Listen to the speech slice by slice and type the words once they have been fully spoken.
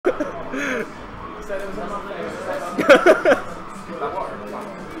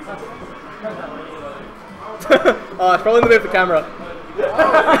Oh, it's probably in the way of the camera.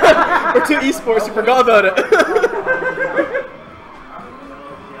 We're too esports, you forgot about it.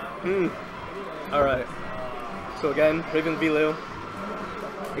 Alright. So again, Raven v Leo.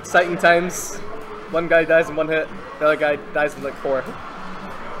 Exciting times. One guy dies in one hit, the other guy dies in like 4. So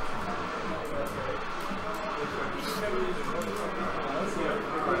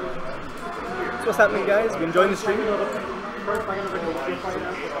what's happening, guys? We enjoying the stream?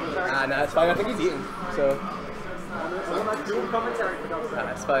 Ah, nah, it's fine. I think he's eating. So.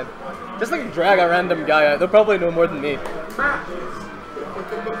 Nah, it's fine. Just like drag a random guy out. They'll probably know more than me.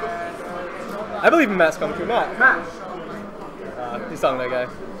 I believe in Matt's commentary. Matt. He's talking to that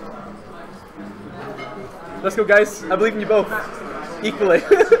guy. Let's go, guys. I believe in you both. Equally.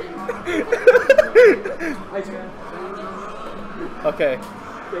 Okay.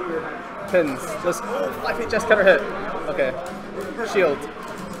 Pins. Let's go. 5 HS counter hit. Okay. Shield.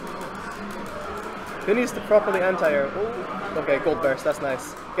 Who needs to properly anti-air? Oh. Okay, gold burst. That's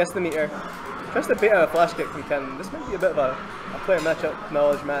nice. Guess the meter. Tries to bait out a flash kick from Ken. This might be a bit of a player matchup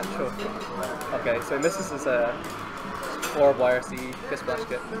knowledge match. Oh. Okay, so he misses his floor YRC. Gets flash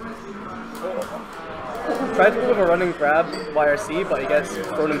kick. Oh. Tried to go with a running grab YRC, but he gets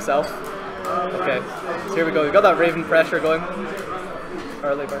thrown himself. Okay, so here we go. We got that Raven pressure going.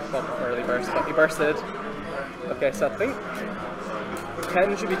 Early burst, well, early burst, but he bursted. Okay, so I think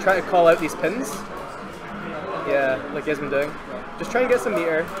Ken should be trying to call out these pins. Yeah, like he has been doing. Just try and get some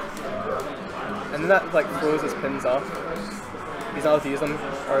meter. And then that like throws his pins off. He's not able to use them,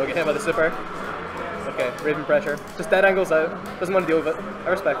 or he'll get hit by the super. Okay, Raven pressure. Just dead angles out. Doesn't want to deal with it. I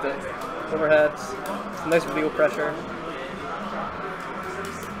respect it. Overhead. Some nice Leo pressure.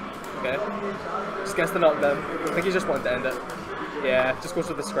 Okay. Just gets the knockdown. I think he just wanted to end it. Yeah, just goes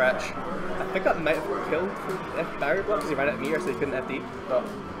with the scratch. I think that might have killed F barrier block because he ran out of meter, so he couldn't FD. But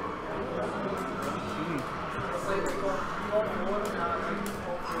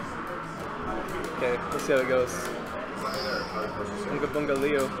okay, let's see how it goes. Bunga Bunga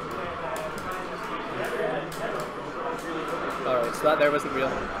Leo. Alright, so that there wasn't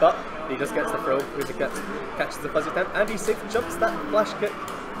real, but he just gets the throw, catches the fuzzy temp, and he safely jumps that flash kick,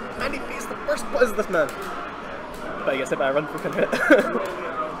 and he beats the first. What is this man? But I guess if I run from hit.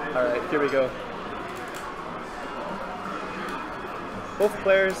 Alright, here we go. Both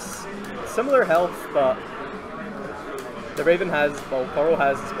players, similar health, but the Raven has, well, Corro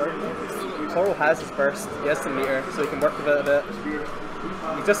has his burst. Corro has his burst, he has some meter, so he can work with it a bit.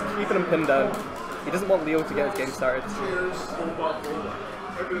 He's just keeping him pinned down. He doesn't want Leo to get his game started.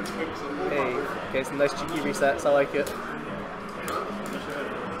 Okay, some nice cheeky resets, I like it.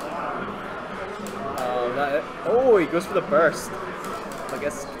 That it? Oh, he goes for the burst. I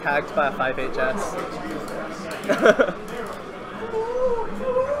guess tagged by a 5 HS.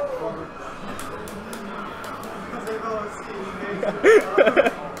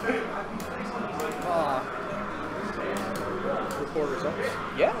 Record results?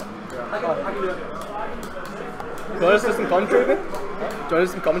 Yeah. Do you want us to do some commentary, man? Do you want to do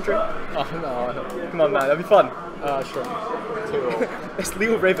some commentary? Oh, no. Come on, man. That'd be fun. Sure. It's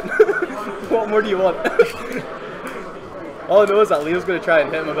Leo Raven. What more do you want? All I know is that Leo's going to try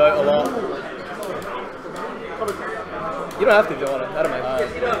and hit him about a lot. You don't have to if you don't want to. I don't mind.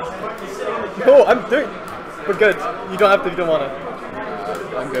 No, I'm doing. We're good. You don't have to if you don't want to.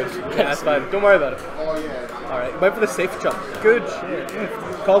 I'm good. Yeah, that's fine. Don't worry about it. Alright, went for the safe jump. Good shit.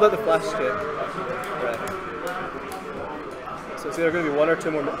 Called out the flash kick. Right. So it's either going to be 1 or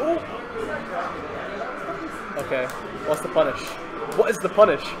 2 more. Oh! Okay. What's the punish? What is the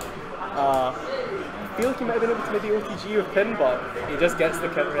punish? I feel like he might have been able to maybe OTG with pin, but he just gets the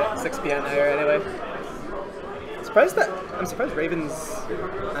counter at 6p anti-air anyway. I'm surprised Raven's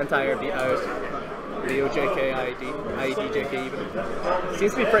anti-air beat out Leo, JK, IED, JK even.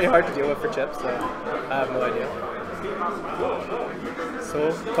 Seems to be pretty hard to deal with for chips, so I have no idea.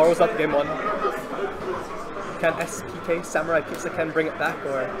 So, Corro's up game 1. Can SPK, SamuraiPizzaKen bring it back,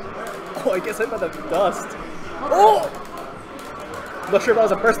 or... Oh, I guess hit by the dust. Oh! I'm not sure if that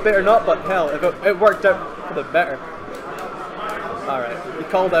was a burst bait or not, but hell, it worked out for the better. Alright, he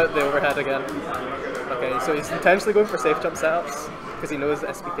called out the overhead again. Okay, so he's intentionally going for safe jump setups, because he knows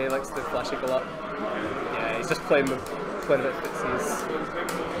that SPK likes to flash kick a lot. Yeah, he's just playing a bit fitzies.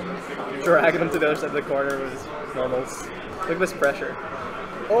 Dragging him to the other side of the corner with his normals. Look at this pressure.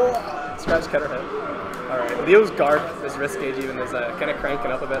 Oh! Scratch counter hit. Alright, Leo's guard, his wrist gauge even is kind of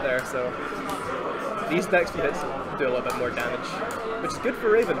cranking up a bit there, so these next few hits do a little bit more damage, which is good for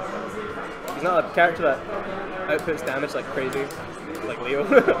Raven. He's not a character that outputs damage like crazy, like Leo.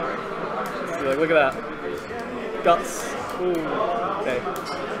 So like, look at that. Guts. Ooh. Okay.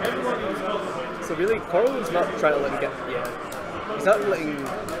 So really, Corro's not trying to let him get, he's not letting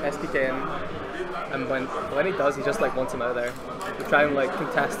SPK in, and when he does, he just like wants him out of there. To try and like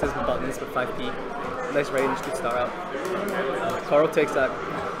contest his buttons with 5p. Nice range, good start out. Corro takes that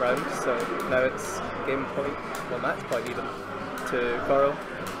round, so now it's game point, well match point even, to Corro.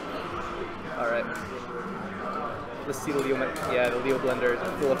 Alright. Let's see the Leo, the Leo blender,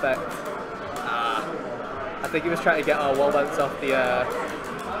 full effect. I think he was trying to get a wall bounce off the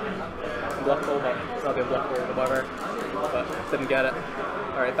blockable, but it's not the unblockable, the whatever, but didn't get it.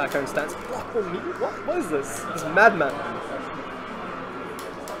 Alright, background stance. Blockable me? What is this? This madman.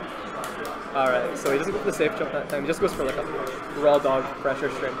 Alright, so he doesn't go for the safe jump that time, he just goes for like a raw dog pressure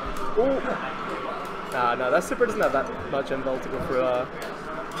string. Oh! No, that super doesn't have that much involved to go through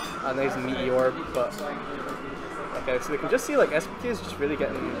a nice meaty orb, but... Okay, so we can just see like SPK is just really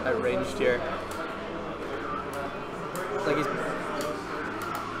getting outranged here. Like he's...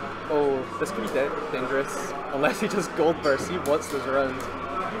 Oh, this could be dangerous. Unless he just gold bursts, he wants this round.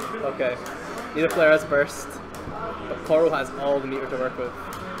 Okay, neither player has burst, but Corro has all the meter to work with.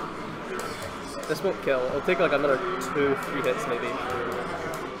 This won't kill, it'll take like another 2-3 hits maybe.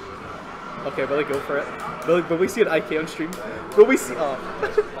 Okay, will he go for it? Will we see an IK on stream? Will we see... Oh.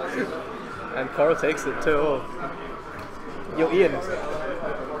 And Corro takes it too. Oh. Yo,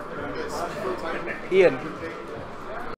 Ian.